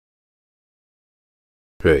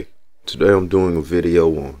Hey, today I'm doing a video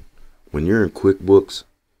on when you're in QuickBooks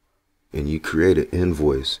and you create an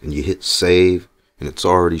invoice and you hit save and it's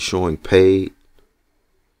already showing paid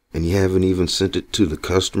and you haven't even sent it to the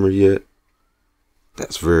customer yet.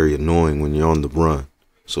 That's very annoying when you're on the run.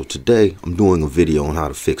 So today I'm doing a video on how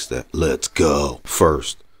to fix that. Let's go.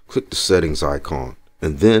 First, click the settings icon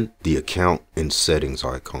and then the account and settings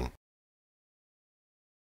icon.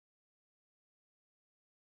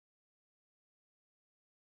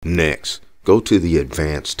 Next, go to the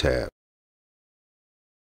Advanced tab.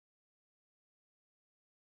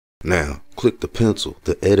 Now, click the pencil,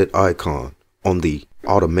 the edit icon, on the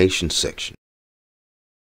automation section.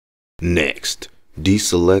 Next,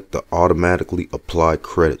 deselect the automatically apply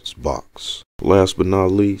credits box. Last but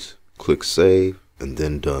not least, click save and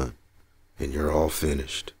then done. And you're all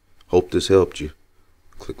finished. Hope this helped you.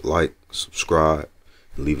 Click like, subscribe,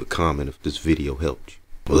 and leave a comment if this video helped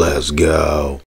you. Let's go.